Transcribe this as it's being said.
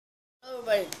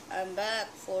everybody, I'm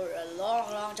back for a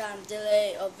long time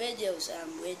delay of videos.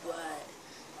 I'm with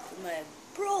my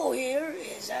bro here.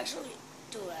 Is actually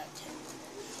too active.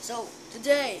 So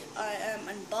today I am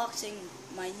unboxing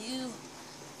my new.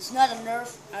 It's not a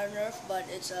Nerf, but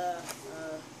it's a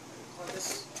call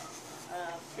this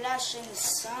flashing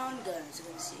sound gun. As you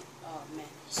can see, oh man,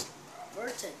 it's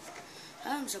inverted.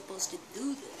 How am I supposed to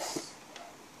do this?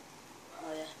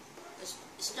 Oh yeah, it's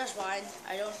just fine.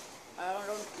 I don't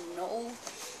know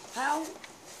how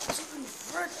to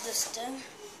convert this thing.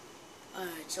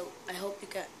 Alright, so I hope you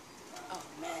can. Oh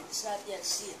man, it's not yet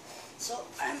sealed. So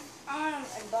I'm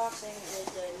unboxing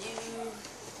with the new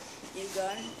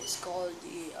gun. It's called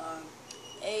the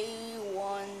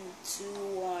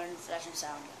A121 flashing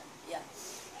sound gun. Yeah,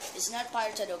 it's not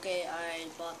pirated. Okay, I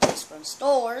bought this from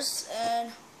stores,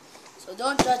 and so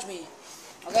don't judge me.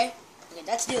 Okay,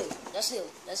 that's deal.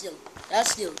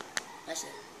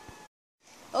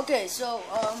 Okay, so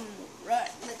right,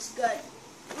 let's get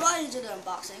right into the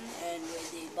unboxing and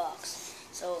with the box.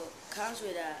 So it comes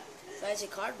with a fancy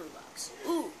cardboard box.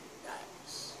 Ooh,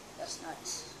 that's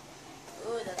nice.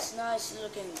 Ooh, that's nice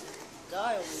looking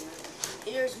guy over here.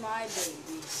 Here's my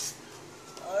baby.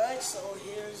 Alright, so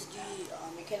here's the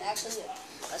you can actually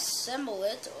assemble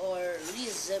it or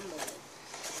reassemble it.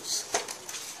 It's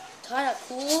kinda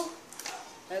cool.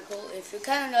 Very cool. If you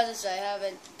kind of notice, I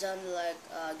haven't done like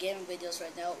gaming videos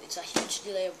right now. It's a huge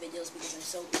delay of videos because I'm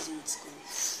so busy with school.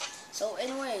 So,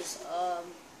 anyways,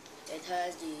 it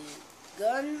has the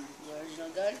gun, the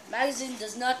original gun. Magazine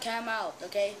does not come out.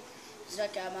 Okay, does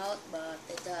not come out, but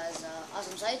it has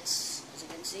awesome sights, as you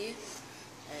can see.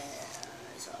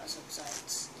 It's awesome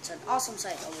sights. It's an awesome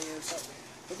sight over here. So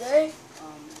today,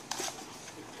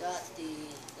 we got the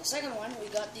second one. We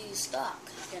got the stock.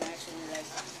 You can actually like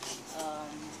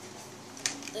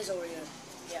this over here.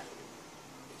 Yeah,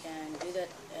 you can do that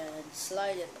and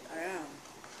slide it around.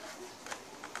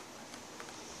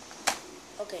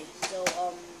 Okay, so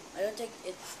I don't think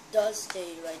it does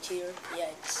stay right here.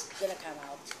 Yeah, it's gonna come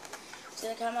out. It's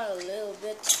gonna come out a little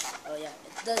bit. Oh yeah,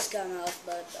 it does come out,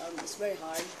 but it's very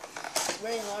hard. It's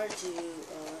very hard to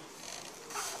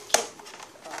keep.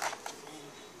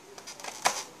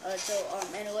 So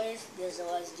anyways, this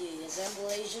was the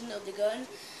assemblation of the gun.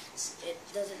 It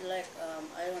doesn't like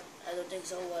I don't think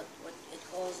so. What it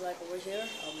calls like over here.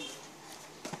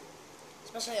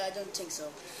 Especially I don't think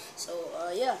so. So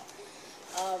yeah.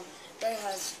 It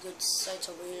has good sights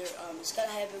over here. It's kind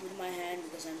of heavy with my hand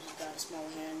because I've got a small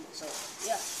hand. So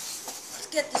yeah, let's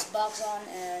get this box on.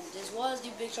 And this was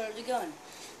the picture of the gun.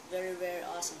 Very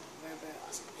awesome. Very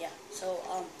awesome. Yeah. So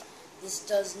this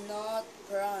does not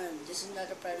prime. This is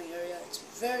not a priming area. It's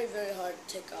very hard to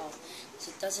take off.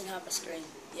 So it doesn't have a screen.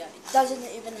 Yeah, it doesn't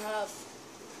even have.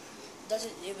 The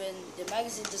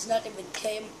magazine does not even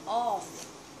came off.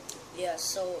 Yeah,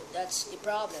 so that's the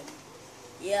problem.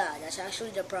 Yeah, that's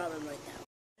actually the problem right now.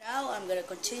 Now I'm gonna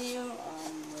continue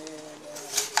with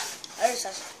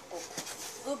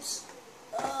oops.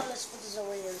 Let's put this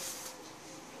over here.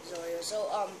 So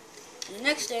the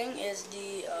next thing is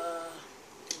the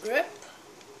grip.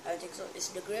 I think so. It's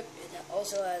the grip. It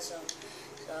also has some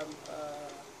I'll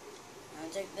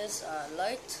take this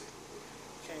light.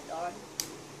 Turn it on.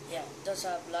 Yeah, it does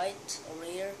have light over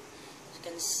here. As you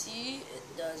can see,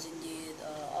 it does indeed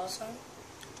awesome.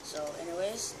 So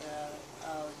anyways,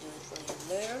 I'll do it for you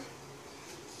later.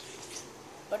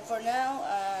 But for now,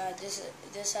 this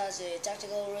has a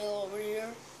tactical rail over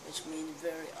here, which means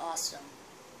very awesome.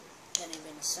 Can't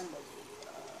even assemble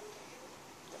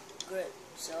the grip.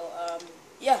 So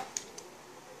yeah.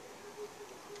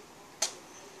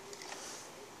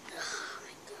 Oh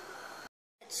my god.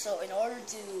 So in order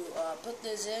to put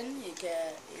this in, you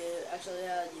actually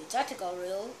have the tactical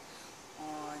rail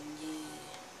on the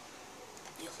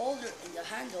holder in the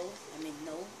handle. I mean,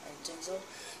 no, I don't think so.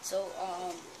 So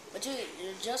but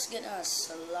you're just gonna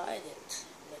slide it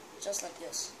just like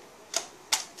this.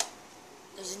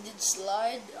 Does indeed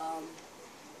slide.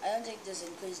 I don't think this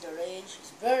increased the range.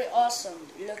 It's very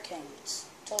awesome looking. It's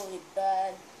totally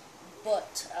bad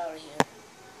butt out here.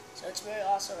 So it's very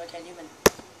awesome. I can't even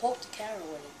poke the camera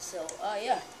with it. So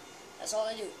yeah, that's all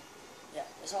I do. Yeah,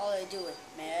 that's all I do it,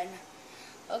 man.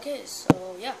 Okay,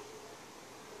 so yeah.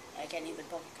 I can't even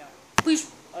poke the camera. Push.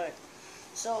 Alright.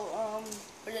 So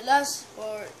for the last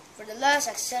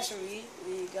accessory,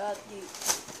 we got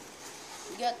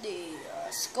the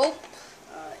scope.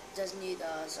 It does need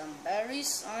some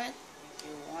batteries on it. If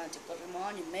you want to put them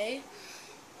on, you may.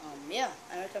 Yeah,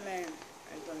 I recommend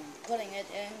putting it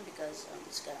in because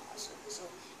it's kind of awesome. So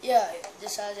yeah,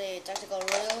 this has a tactical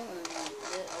rail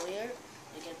over here.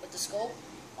 You can put the scope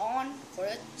on for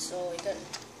it, so you can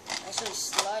actually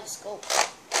slide scope.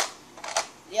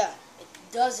 Yeah, it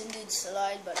does indeed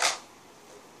slide, but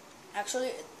actually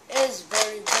it is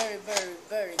very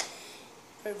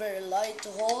light to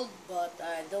hold, but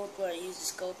I don't want to use the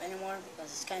scope anymore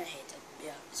because it's kind of hated.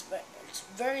 Yeah, it's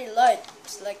very light.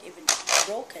 It's like even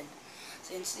broken.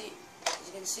 So you can see, as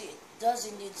you can see, it does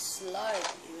indeed slide,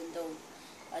 even though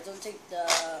I don't think the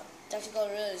tactical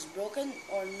reel is broken,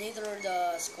 or neither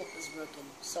the scope is broken.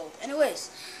 So, anyways,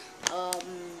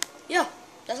 yeah,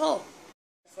 that's all.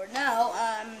 For now,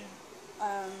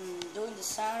 I'm doing the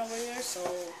sound over here. So,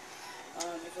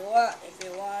 if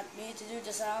you want me to do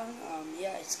the sound,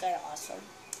 yeah, it's kind of awesome.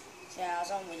 It's kind of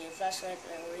awesome with your flashlight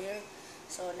right over here.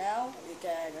 So now we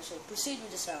can actually proceed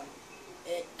with the sound.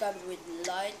 It comes with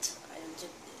light. I don't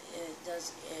think it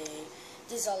does a.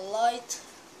 This is a light.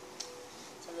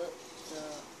 So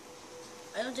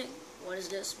I don't think what is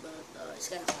this, but it's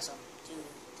kind of awesome to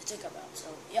think about. So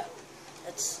yeah,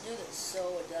 let's do this.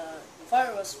 So the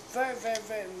fire was very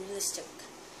realistic.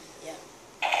 Yeah.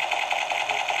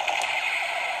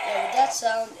 Yeah, with that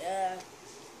sound,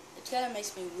 it kind of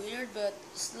makes me weird, but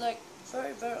it's like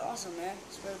very awesome, man.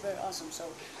 It's very awesome. So,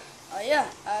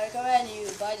 yeah, I recommend you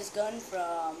buy this gun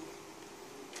from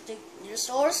your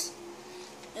stores.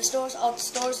 The stores, out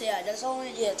stores, yeah. That's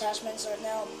only the attachments right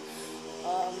now.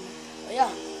 But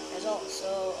yeah, that's all.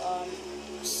 So,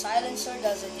 silencer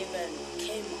doesn't even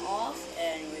came off,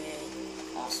 and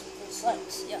with awesome cool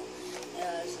sights. Yeah,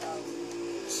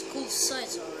 there's cool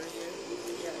sights over here.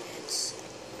 Yeah, it's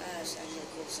actually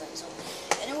cool sight. So,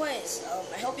 anyways,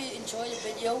 I hope you enjoyed the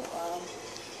video.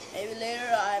 Maybe later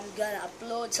I'm gonna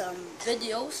upload some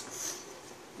videos.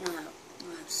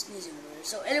 I'm sneezing over here.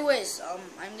 So, anyways,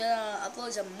 I'm gonna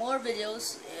upload some more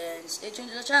videos and stay tuned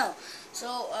to the channel.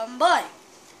 So, bye.